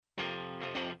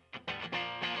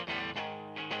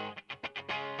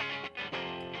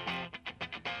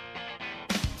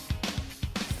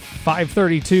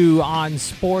5:32 on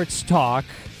Sports Talk.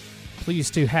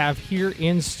 Pleased to have here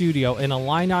in studio an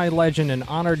Illini legend, an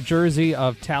honored jersey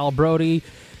of Tal Brody.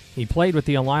 He played with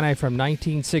the Illini from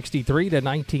 1963 to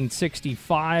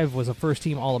 1965, was a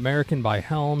first-team All-American by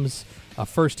Helms, a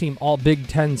first-team All-Big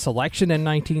Ten selection in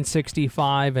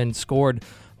 1965, and scored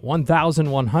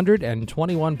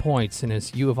 1,121 points in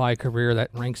his U of I career.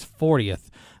 That ranks 40th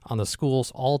on the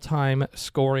school's all-time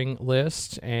scoring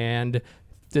list, and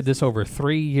did this over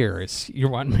 3 years. You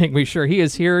want to make sure he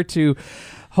is here to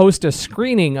host a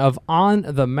screening of On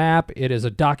the Map. It is a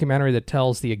documentary that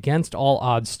tells the against all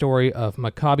odds story of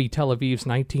Maccabi Tel Aviv's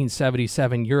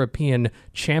 1977 European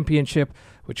Championship,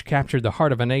 which captured the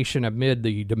heart of a nation amid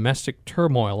the domestic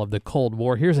turmoil of the Cold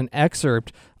War. Here's an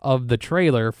excerpt of the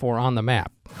trailer for On the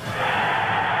Map.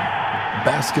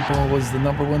 Basketball was the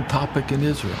number one topic in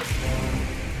Israel.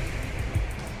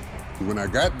 When I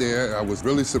got there, I was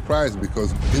really surprised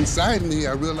because inside me,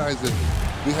 I realized that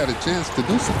we had a chance to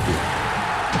do something.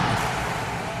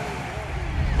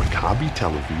 Maccabi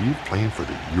Tel Aviv playing for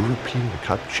the European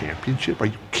Cup Championship? Are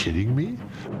you kidding me?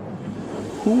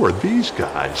 Who are these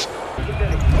guys?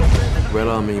 Red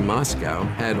Army Moscow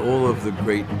had all of the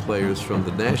great players from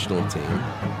the national team.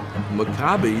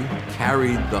 Maccabi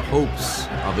carried the hopes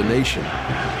of a nation.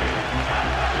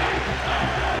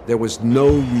 There was no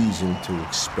reason to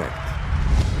expect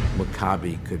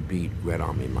Maccabi could beat Red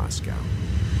Army Moscow.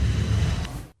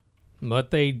 But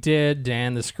they did,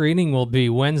 and the screening will be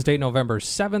Wednesday, November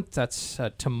 7th. That's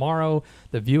tomorrow.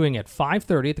 The viewing at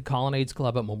 5:30 at the Colonnades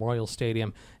Club at Memorial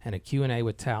Stadium, and a Q&A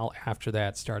with Tal after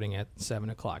that starting at 7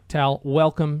 o'clock. Tal,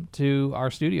 welcome to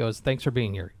our studios. Thanks for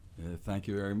being here. Thank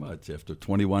you very much. After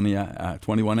 21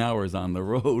 hours on the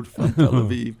road from Tel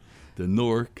Aviv to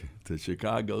Newark to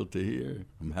Chicago to here,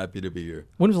 I'm happy to be here.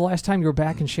 When was the last time you were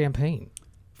back in Champaign?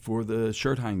 For the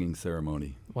shirt hanging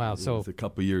ceremony. Wow. It So was a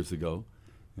couple years ago.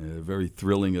 A very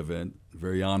thrilling event,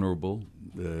 very honorable,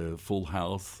 full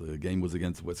house. The game was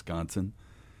against Wisconsin.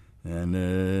 And,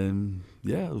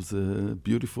 it was a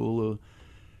beautiful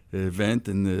event.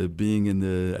 And being in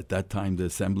at that time, the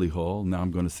Assembly Hall. Now I'm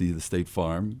going to see the State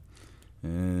Farm.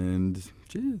 And,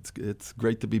 it's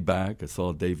great to be back. I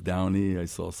saw Dave Downey. I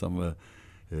saw some of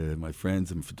my friends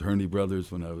and fraternity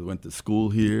brothers when I went to school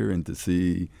here, and to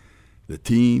see the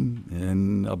team,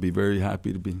 and I'll be very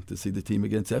happy to see the team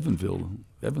against Evansville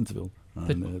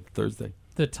on Thursday.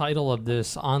 The title of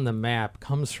this On the Map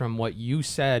comes from what you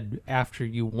said after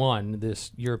you won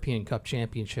this European Cup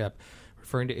Championship,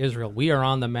 referring to Israel. We are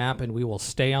on the map, and we will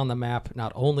stay on the map,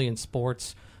 not only in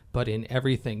sports, but in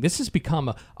everything. This has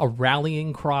become a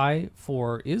rallying cry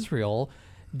for Israel.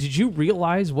 Did you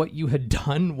realize what you had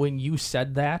done when you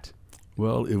said that?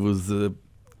 Well, it was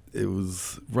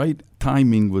right.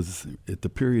 Timing was at the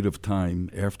period of time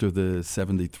after the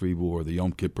 73 war, the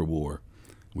Yom Kippur War.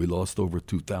 We lost over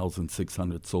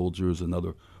 2,600 soldiers,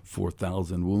 another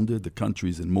 4,000 wounded. The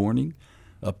country's in mourning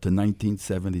up to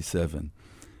 1977.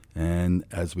 And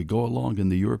as we go along in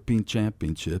the European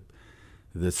Championship,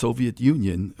 the Soviet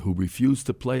Union, who refused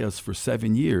to play us for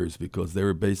 7 years because they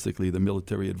were basically the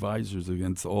military advisors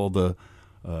against all the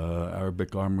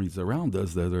Arabic armies around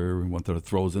us that wanted to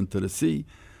throw us into the sea,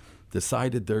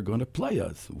 decided they're going to play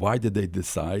us. Why did they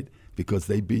decide? Because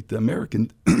they beat the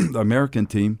American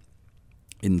team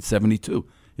in 72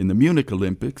 in the Munich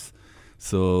Olympics.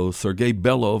 So Sergei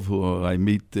Belov, who I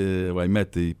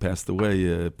met, he passed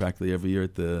away practically every year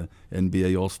at the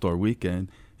NBA All-Star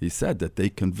Weekend. He said that they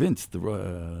convinced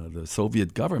the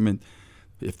Soviet government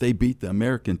if they beat the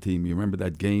American team. You remember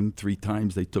that game? 3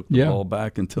 times they took the ball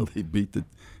back until they beat the.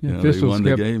 They won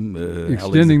the game.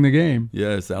 Extending the game.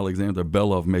 Yes, Alexander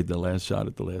Belov made the last shot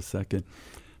at the last second.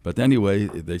 But anyway,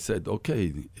 they said,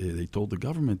 okay, they told the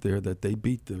government there that they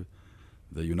beat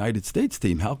the United States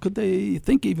team. How could they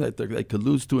think even that they could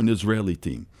lose to an Israeli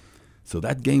team? So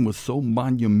that game was so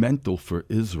monumental for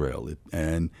Israel.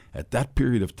 And at that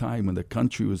period of time when the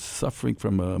country was suffering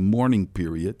from a mourning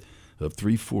period of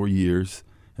 3-4 years,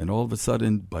 and all of a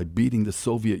sudden, by beating the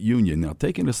Soviet Union, now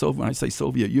taking when I say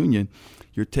Soviet Union,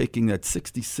 you're taking that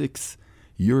 66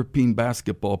 European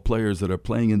basketball players that are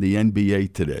playing in the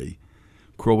NBA today.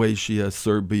 Croatia,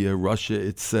 Serbia, Russia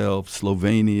itself,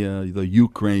 Slovenia, the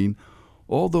Ukraine,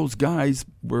 all those guys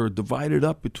were divided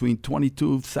up between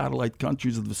 22 satellite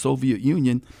countries of the Soviet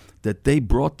Union that they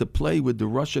brought to play with the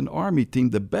Russian army team,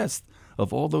 the best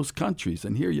of all those countries.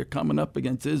 And here you're coming up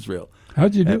against Israel.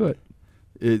 How'd you do it?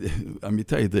 Let me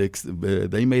tell you,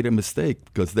 they made a mistake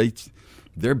because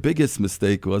their biggest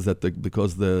mistake was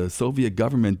because the Soviet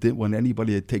government didn't want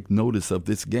anybody to take notice of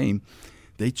this game.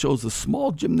 They chose a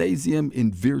small gymnasium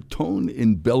in Virton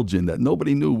in Belgium that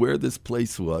nobody knew where this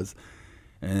place was.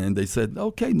 And they said,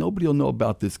 okay, nobody will know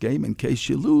about this game. In case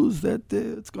you lose, that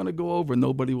it's going to go over.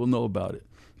 Nobody will know about it.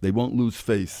 They won't lose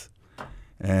face.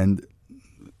 And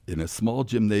in a small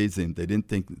gymnasium, they didn't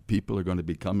think people are going to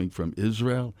be coming from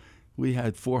Israel. We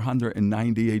had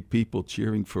 498 people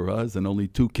cheering for us, and only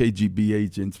 2 KGB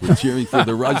agents were cheering for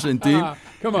the Russian team.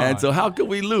 Come on. And so how could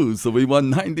we lose? So we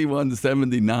won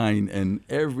 91-79, and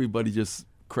everybody just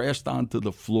crashed onto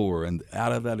the floor. And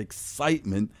out of that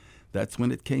excitement, that's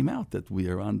when it came out that we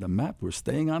are on the map. We're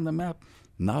staying on the map,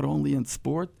 not only in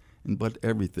sport, but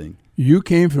everything. You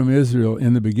came from Israel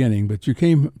in the beginning, but you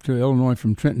came to Illinois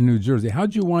from Trenton, New Jersey.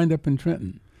 How'd you wind up in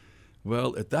Trenton?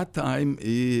 Well, at that time,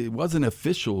 it wasn't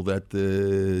official that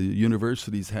the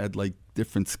universities had like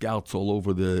different scouts all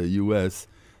over the U.S.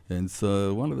 And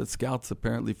so one of the scouts,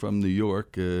 apparently from New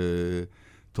York,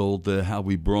 told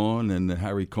Howie Braun and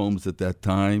Harry Combs at that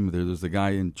time. There was a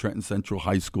guy in Trenton Central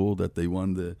High School that they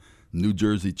won the New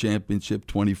Jersey Championship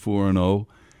 24-0.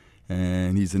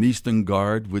 And he's an Eastern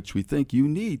guard, which we think you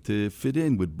need to fit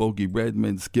in with Bogey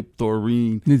Redmond, Skip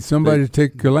Doreen. Need somebody to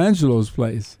take Colangelo's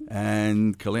place.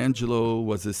 And Colangelo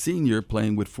was a senior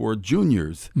playing with 4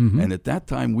 juniors. Mm-hmm. And at that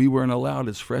time, we weren't allowed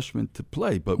as freshmen to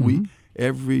play. But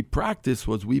every practice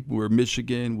we were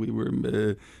Michigan, we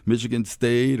were Michigan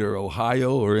State or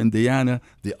Ohio or Indiana,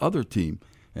 the other team.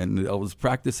 And I was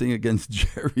practicing against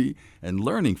Jerry and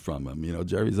learning from him. You know,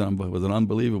 Jerry was an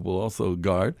unbelievable also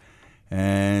guard.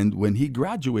 And when he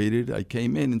graduated, I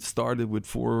came in and started with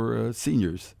 4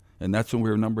 seniors. And that's when we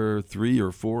were number 3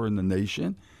 or 4 in the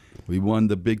nation. We won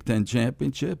the Big Ten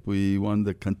Championship. We won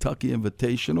the Kentucky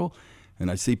Invitational. And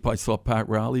I saw Pat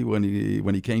Riley when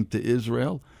he came to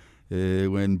Israel,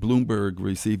 when Bloomberg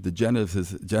received the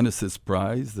Genesis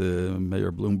Prize,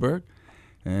 Mayor Bloomberg.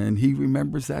 And he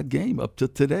remembers that game up to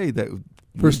today.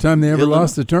 First time they ever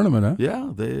lost the tournament, huh?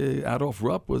 Yeah, Adolph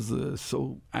Rupp was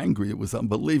so angry. It was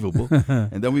unbelievable.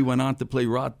 And then we went on to play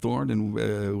Rod Thorne, and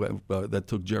that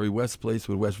took Jerry West's place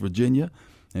with West Virginia.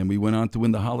 And we went on to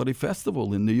win the Holiday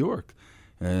Festival in New York.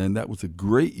 And that was a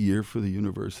great year for the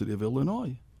University of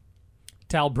Illinois.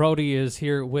 Tal Brody is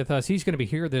here with us. He's going to be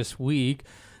here this week.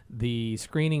 The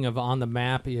screening of On the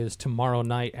Map is tomorrow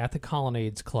night at the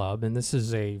Colonnades Club, and this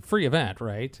is a free event,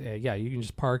 right? Yeah, you can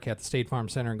just park at the State Farm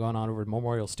Center and go on over to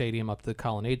Memorial Stadium up to the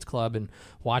Colonnades Club and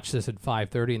watch this at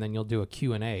 5:30, and then you'll do a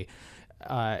Q&A.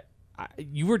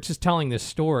 You were just telling this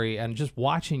story, and just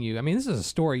watching you, I mean, this is a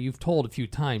story you've told a few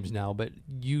times now, but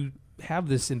you have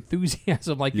this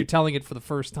enthusiasm like you're telling it for the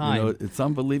first time. You know, it's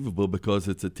unbelievable because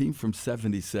it's a team from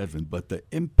 77, but the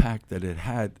impact that it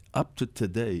had up to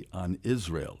today on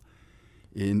Israel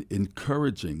in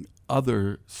encouraging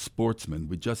other sportsmen.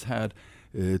 We just had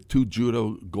 2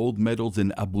 judo gold medals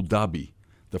in Abu Dhabi,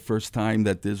 the first time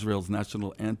that Israel's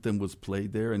national anthem was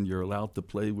played there, and you're allowed to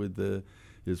play with the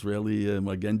Israeli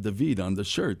Magen David on the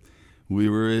shirt. We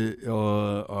were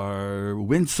our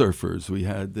windsurfers.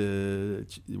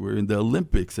 We're in the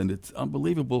Olympics, and it's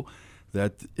unbelievable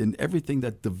that in everything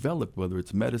that developed, whether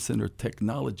it's medicine or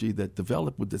technology, that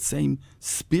developed with the same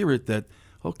spirit that,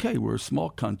 okay, we're a small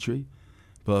country,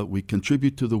 but we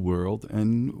contribute to the world,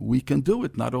 and we can do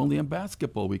it not only in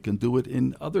basketball, we can do it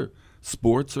in other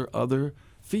sports or other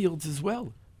fields as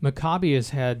well. Maccabi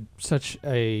has had such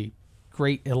a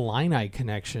great Illini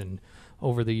connection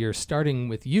over the years, starting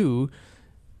with you.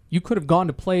 You could have gone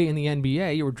to play in the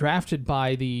NBA. You were drafted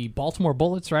by the Baltimore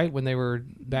Bullets, right, when they were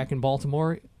back in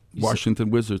Baltimore?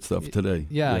 Washington Wizards stuff today.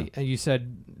 Yeah, and you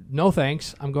said, no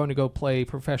thanks, I'm going to go play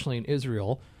professionally in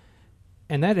Israel.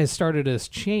 And that has started this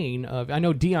chain of, I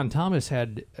know Deion Thomas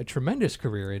had a tremendous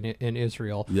career in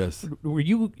Israel. Yes. Were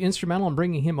you instrumental in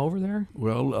bringing him over there?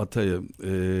 Well, I'll tell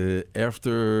you,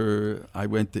 after I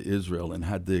went to Israel and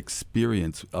had the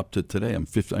experience up to today,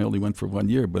 I only went for 1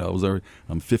 year, but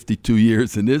I'm 52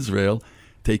 years in Israel,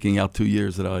 taking out 2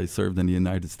 years that I served in the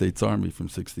United States Army from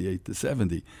 68 to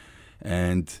 70.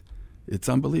 And it's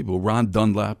unbelievable. Ron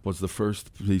Dunlap was the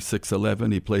first. He's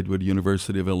 6'11". He played with the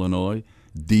University of Illinois.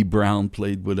 D. Brown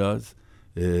played with us.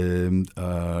 Brian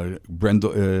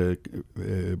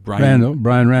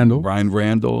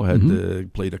Randall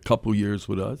had played a couple years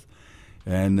with us.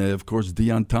 And, of course,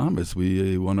 Deion Thomas.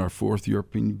 We won our 4th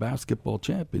European basketball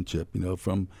championship. You know,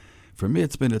 for me,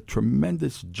 it's been a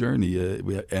tremendous journey.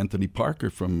 We had Anthony Parker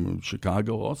from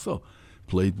Chicago also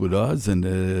played with us, and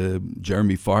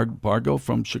Jeremy Fargo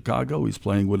from Chicago. He's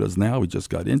playing with us now. He just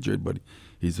got injured, but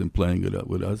he's been playing it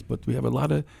with us. But we have a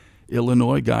lot of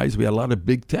Illinois guys. We had a lot of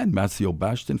Big Ten. Massimo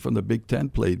Bastion from the Big Ten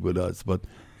played with us. But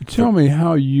tell me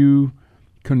how you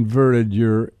converted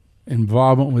your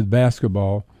involvement with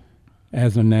basketball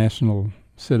as a national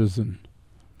citizen.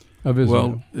 of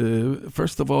Israel? Well,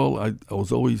 first of all, I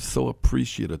was always so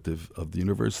appreciative of the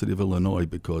University of Illinois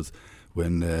because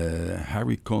when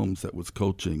Harry Combs that was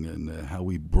coaching and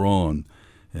Howie Braun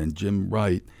and Jim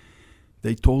Wright,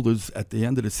 they told us at the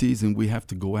end of the season we have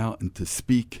to go out and to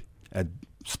speak at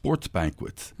sports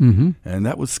banquets. Mm-hmm. And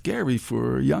that was scary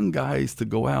for young guys to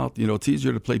go out. You know, it's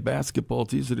easier to play basketball,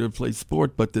 it's easier to play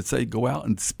sport, but to say go out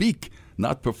and speak,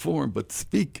 not perform, but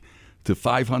speak to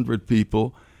 500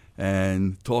 people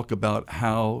and talk about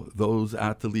how those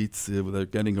athletes that are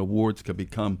getting awards can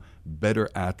become better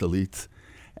athletes.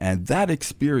 And that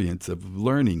experience of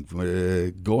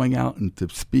learning, going out and to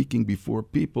speaking before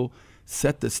people,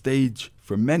 set the stage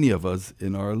for many of us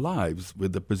in our lives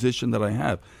with the position that I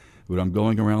have. When I'm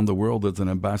going around the world as an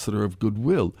ambassador of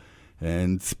goodwill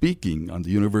and speaking on the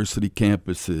university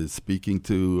campuses, speaking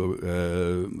to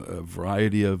a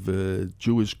variety of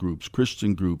Jewish groups,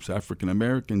 Christian groups, African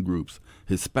American groups,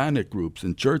 Hispanic groups,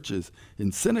 in churches,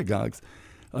 in synagogues.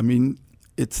 I mean,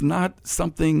 it's not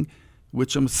something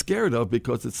which I'm scared of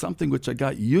because it's something which I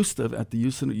got used to at the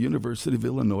University of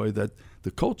Illinois, that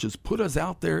the coaches put us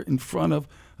out there in front of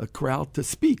a crowd to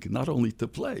speak, not only to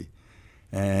play.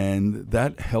 And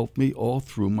that helped me all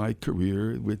through my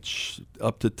career, which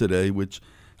up to today, which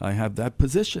I have that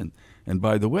position. And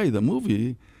by the way, the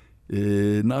movie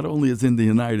not only is in the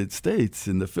United States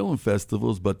in the film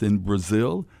festivals, but in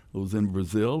Brazil. It was in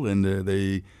Brazil, and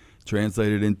they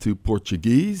translated into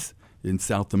Portuguese. In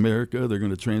South America, they're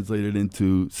going to translate it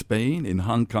into Spain. In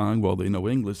Hong Kong, well, they know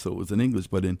English, so it was in English.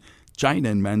 But in China,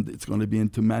 it's going to be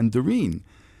into Mandarin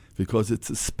because it's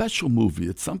a special movie.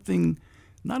 It's something...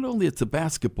 Not only it's a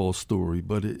basketball story,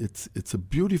 but it's a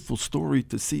beautiful story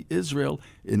to see Israel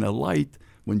in a light.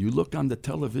 When you look on the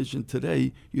television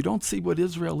today, you don't see what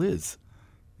Israel is.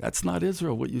 That's not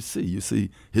Israel, what you see. You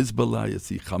see Hezbollah, you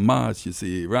see Hamas, you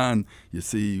see Iran, you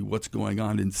see what's going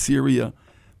on in Syria,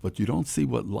 but you don't see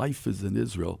what life is in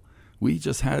Israel. We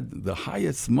just had the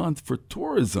highest month for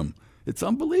tourism. It's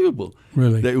unbelievable.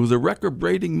 Really? It was a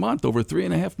record-breaking month, over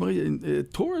 3.5 million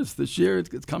tourists this year.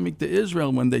 It's coming to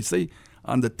Israel. When they say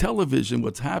on the television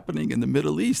what's happening in the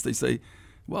Middle East, they say,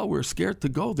 well, we're scared to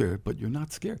go there, but you're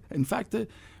not scared. In fact,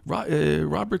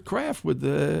 Robert Kraft with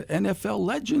the NFL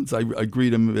legends, I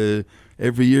greet him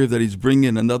every year that he's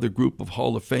bringing another group of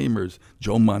Hall of Famers,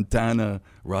 Joe Montana,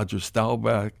 Roger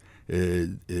Staubach,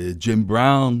 Jim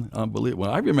Brown, unbelievable.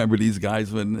 Well, I remember these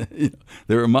guys when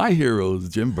they were my heroes.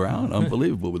 Jim Brown,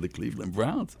 unbelievable with the Cleveland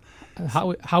Browns.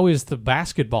 How is the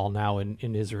basketball now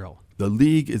in Israel? The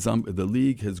league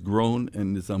has grown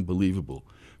and is unbelievable.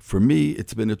 For me,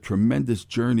 it's been a tremendous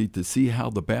journey to see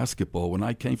how the basketball. When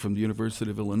I came from the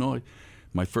University of Illinois,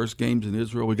 my first games in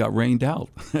Israel, we got rained out.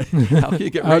 How can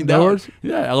you get rained outdoors? out?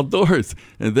 Yeah, outdoors.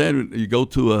 And then you go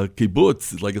to a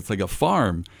kibbutz, it's like a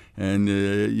farm, and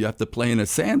you have to play in a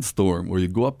sandstorm. Or you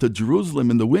go up to Jerusalem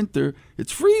in the winter,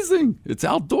 it's freezing. It's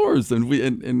outdoors, and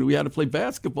we had to play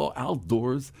basketball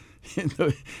outdoors in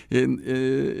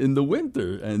the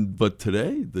winter. But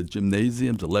today, the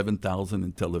gymnasiums, 11,000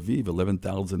 in Tel Aviv,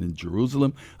 11,000 in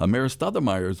Jerusalem. Amir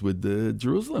Stoudemire's with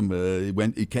Jerusalem.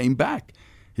 He came back.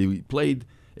 He played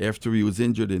after he was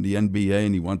injured in the NBA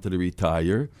and he wanted to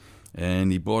retire.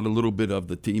 And he bought a little bit of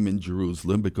the team in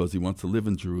Jerusalem because he wants to live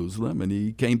in Jerusalem. And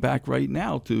he came back right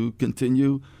now to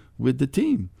continue with the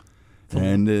team.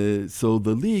 And so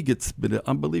the league, it's been an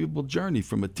unbelievable journey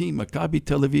from a team, Maccabi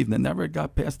Tel Aviv, that never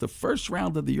got past the first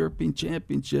round of the European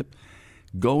Championship,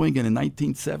 going in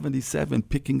 1977,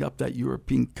 picking up that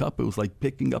European Cup. It was like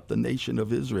picking up the nation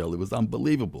of Israel. It was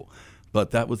unbelievable.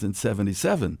 But that was in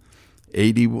 77.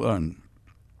 81,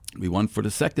 we won for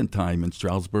the second time in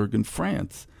Strasbourg in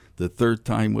France. The third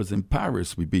time was in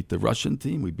Paris. We beat the Russian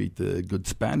team. We beat the good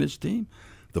Spanish team.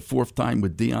 The fourth time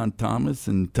with Deion Thomas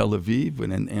in Tel Aviv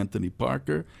and then Anthony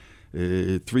Parker.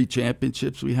 3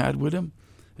 championships we had with him.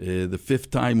 The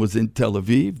fifth time was in Tel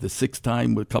Aviv. The sixth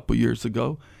time a couple years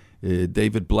ago.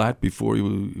 David Blatt, before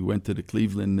he went to the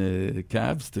Cleveland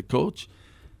Cavs to coach.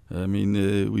 I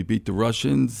mean, we beat the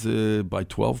Russians by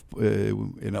 12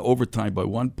 in overtime by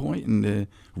 1 point, and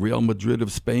Real Madrid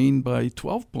of Spain by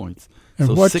 12 points. And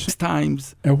so 6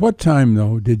 times. At what time,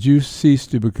 though, did you cease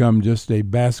to become just a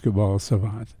basketball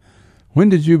savant? When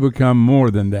did you become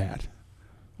more than that?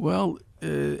 Well,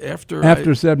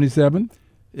 after 77?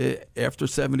 After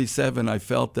 77, I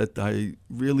felt that I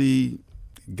really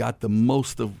got the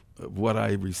most of what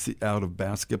I received out of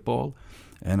basketball.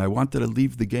 And I wanted to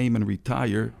leave the game and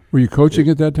retire. Were you coaching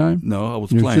at that time? No, I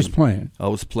was you playing. Just playing. I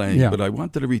was playing, yeah. But I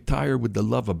wanted to retire with the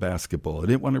love of basketball. I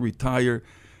didn't want to retire,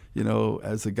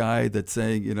 as a guy that's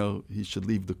saying, he should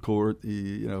leave the court.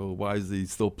 Why is he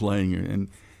still playing?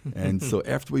 And so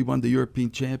after we won the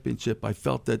European Championship, I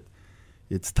felt that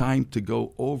it's time to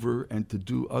go over and to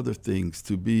do other things,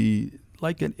 to be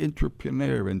like an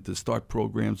entrepreneur and to start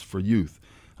programs for youth.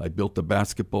 I built a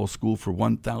basketball school for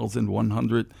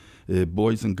 1,100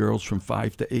 boys and girls from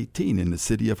 5 to 18 in the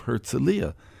city of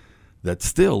Herzliya that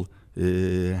still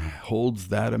holds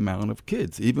that amount of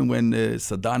kids. Even when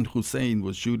Saddam Hussein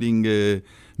was shooting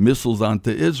missiles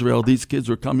onto Israel, these kids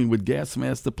were coming with gas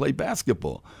masks to play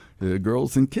basketball,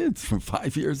 girls and kids from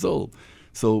 5 years old.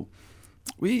 So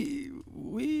we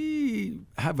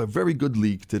have a very good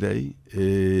league today.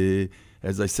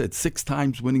 As I said, 6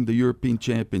 times winning the European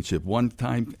Championship, 1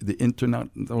 time the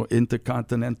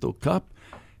Intercontinental Cup.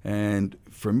 And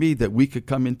for me, that we could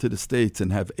come into the States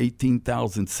and have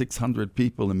 18,600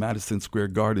 people in Madison Square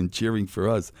Garden cheering for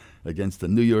us against the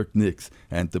New York Knicks,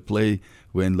 and to play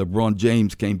when LeBron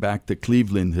James came back to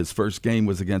Cleveland, his first game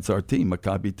was against our team,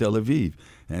 Maccabi Tel Aviv,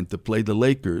 and to play the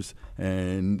Lakers,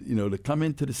 and, you know, to come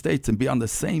into the States and be on the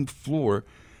same floor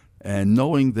and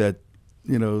knowing that,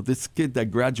 you know, this kid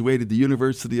that graduated the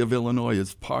University of Illinois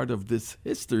is part of this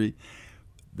history.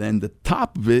 Then the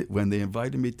top of it, when they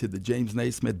invited me to the James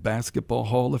Naismith Basketball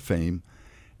Hall of Fame,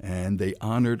 and they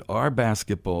honored our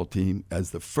basketball team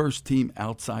as the first team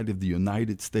outside of the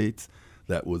United States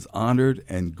that was honored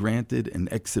and granted an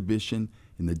exhibition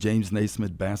in the James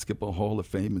Naismith Basketball Hall of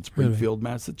Fame in Springfield,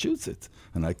 Massachusetts.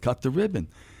 And I cut the ribbon.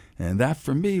 And that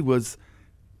for me was,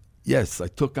 yes, I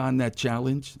took on that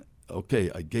challenge. Okay,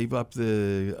 I gave up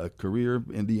a career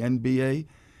in the NBA,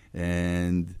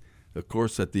 and of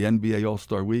course, at the NBA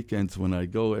All-Star Weekends, when I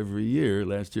go every year,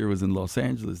 last year was in Los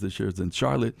Angeles, this year it's in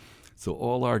Charlotte, so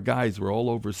all our guys were all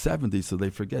over 70, so they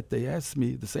forget they ask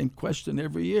me the same question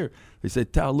every year. They say,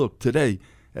 Tal, look, today,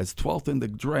 as 12th in the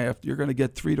draft, you're going to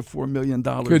get $3 to $4 million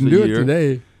a year. Couldn't do it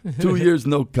today. 2 years,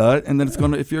 no cut, and then it's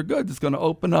going to, if you're good, it's going to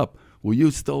open up. Will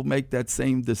you still make that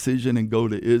same decision and go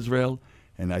to Israel?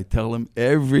 And I tell them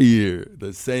every year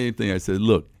the same thing. I said,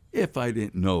 look, if I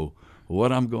didn't know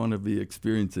what I'm going to be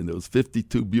experiencing those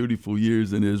 52 beautiful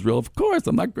years in Israel, of course,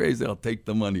 I'm not crazy. I'll take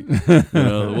the money. You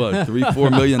know, what,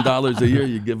 $3-4 million a year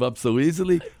you give up so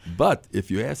easily? But if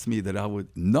you ask me that I would,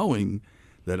 knowing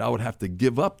that I would have to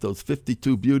give up those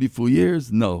 52 beautiful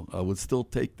years, no, I would still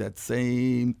take that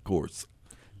same course.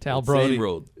 Tal Brody.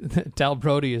 Tal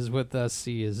Brody is with us.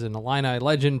 He is an Illini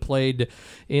legend, played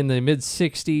in the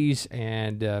mid-'60s,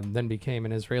 and then became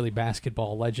an Israeli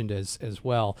basketball legend as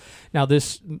well. Now,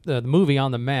 this the movie On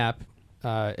the Map,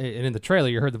 and in the trailer,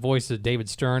 you heard the voices of David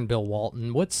Stern, Bill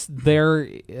Walton. What's their,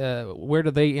 where do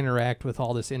they interact with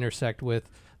all this, intersect with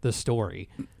the story?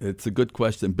 It's a good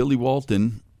question. Billy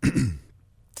Walton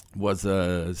was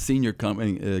a senior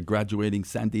graduating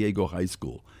San Diego High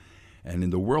School. And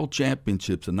in the World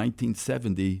Championships in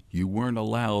 1970, you weren't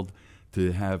allowed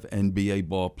to have NBA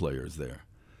ball players there.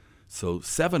 So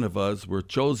 7 of us were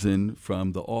chosen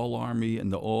from the All-Army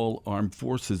and the All-Armed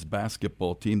Forces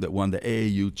basketball team that won the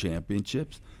AAU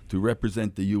championships to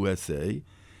represent the USA.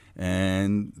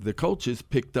 And the coaches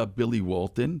picked up Billy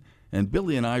Walton, and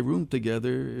Billy and I roomed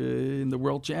together in the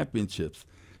World Championships.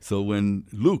 So when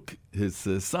Luke, his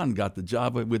son, got the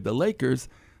job with the Lakers,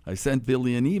 I sent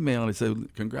Billy an email and I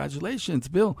said, congratulations,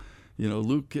 Bill. You know,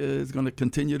 Luke is going to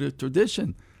continue the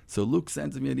tradition. So Luke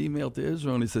sends me an email to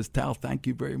Israel and he says, Tal, thank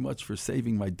you very much for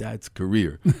saving my dad's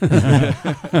career.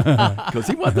 Because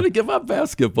he wanted to give up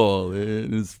basketball.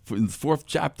 In his 4th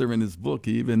chapter in his book,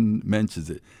 he even mentions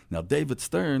it. Now, David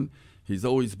Stern, he's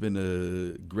always been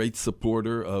a great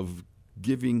supporter of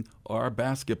giving our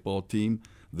basketball team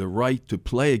the right to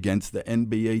play against the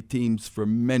NBA teams for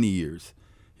many years.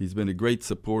 He's been a great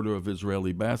supporter of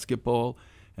Israeli basketball,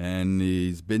 and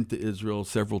he's been to Israel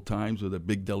several times with a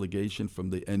big delegation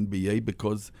from the NBA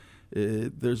because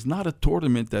there's not a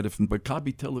tournament that if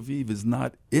Maccabi Tel Aviv is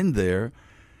not in there,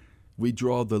 we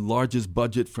draw the largest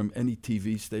budget from any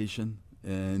TV station,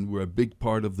 and we're a big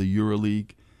part of the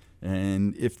EuroLeague.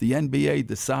 And if the NBA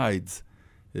decides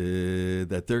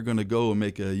that they're going to go and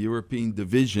make a European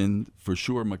division, for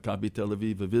sure Maccabi Tel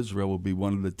Aviv of Israel will be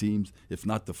one of the teams, if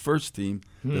not the first team,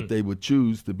 that they would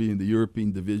choose to be in the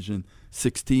European division.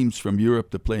 6 teams from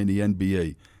Europe to play in the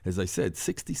NBA. As I said,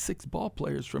 66 ball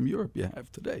players from Europe you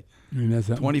have today. I mean, that's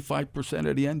 25%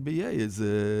 of the NBA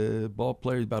is ball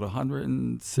players, about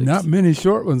 106. Not many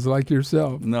short ones like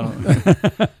yourself. No.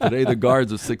 Today the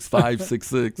guards are 6'5",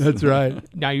 6'6". That's right.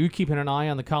 Now, are you keeping an eye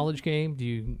on the college game? Do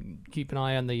you keep an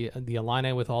eye on the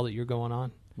Illini with all that you're going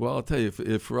on? Well, I'll tell you,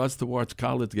 if for us to watch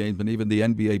college games and even the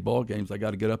NBA ball games, I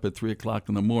got to get up at 3 o'clock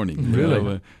in the morning. Really? You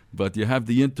know? But you have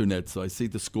the internet, so I see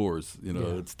the scores. You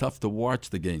know, It's tough to watch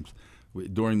the games.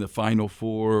 during the Final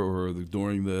Four or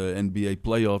during the NBA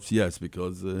playoffs, yes,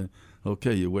 because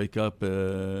you wake up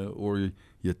or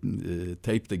you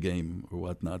tape the game or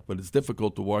whatnot, but it's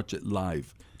difficult to watch it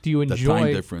live. Do you the enjoy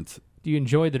time difference? Do you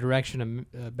enjoy the direction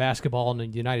of basketball in the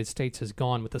United States has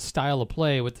gone with the style of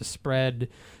play, with the spread,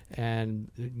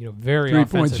 and very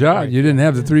 3-point shot? You didn't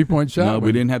have the 3-point shot. No,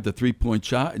 we didn't have the 3-point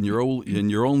shot, and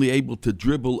you're only able to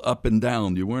dribble up and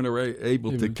down. You weren't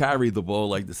able to carry the ball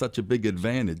like such a big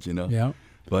advantage, Yeah.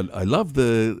 But I love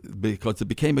because it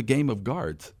became a game of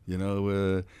guards.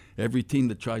 Every team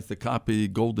that tries to copy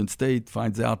Golden State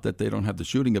finds out that they don't have the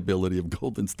shooting ability of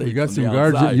Golden State. You got from some the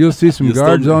guards. outside. You'll see some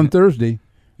guards on Thursday.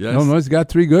 Yes. Illinois got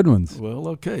 3 good ones. Well,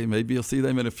 okay, maybe you'll see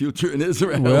them in the future in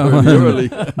Israel. Well, or early.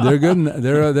 They're good.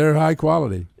 They're high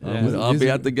quality. I'll be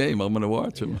at the game. I'm going to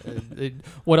watch them.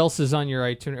 What else is on your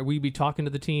itinerary? Will you be talking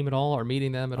to the team at all or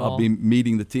meeting them at all? I'll be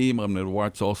meeting the team. I'm going to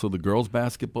watch also the girls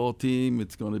basketball team.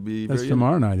 It's going to be That's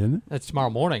tomorrow night, isn't it? That's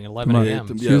tomorrow morning, 11 a.m.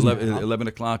 Yeah, 11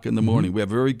 o'clock in the morning. We have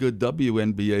very good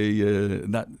WNBA.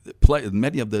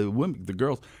 Many of the women, the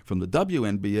girls from the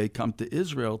WNBA come to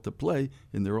Israel to play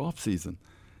in their off season.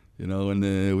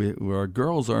 Our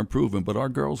girls are improving, but our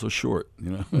girls are short.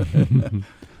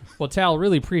 Well, Tal,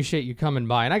 really appreciate you coming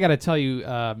by, and I got to tell you,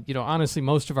 honestly,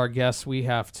 most of our guests we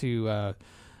have to,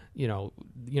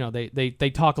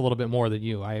 they talk a little bit more than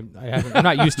you. I'm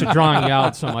not used to drawing you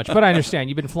out so much, but I understand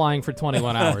you've been flying for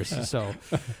 21 hours, so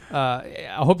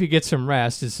I hope you get some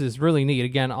rest. This is really neat.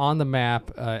 Again, on the map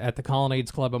at the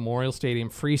Colonnades Club Memorial Stadium,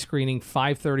 free screening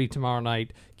 5:30 tomorrow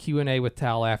night. Q&A with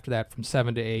Tal after that from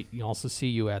 7 to 8. You'll also see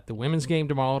you at the women's game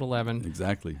tomorrow at 11.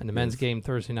 Exactly. And the men's game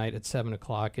Thursday night at 7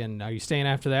 o'clock. And are you staying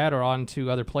after that or on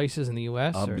to other places in the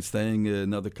U.S.? I'll be staying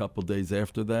another couple days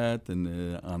after that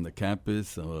and on the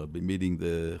campus. I'll be meeting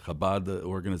the Chabad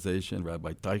organization,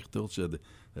 Rabbi Teichtel,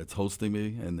 that's hosting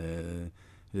me. And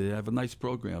have a nice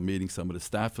program, meeting some of the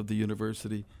staff of the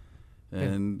university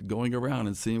and going around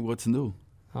and seeing what's new.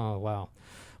 Oh, wow.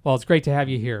 Well, it's great to have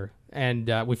you here.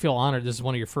 And we feel honored. This is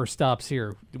one of your first stops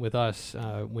here with us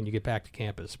when you get back to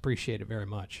campus. Appreciate it very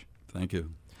much. Thank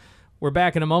you. We're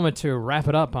back in a moment to wrap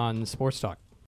it up on Sports Talk.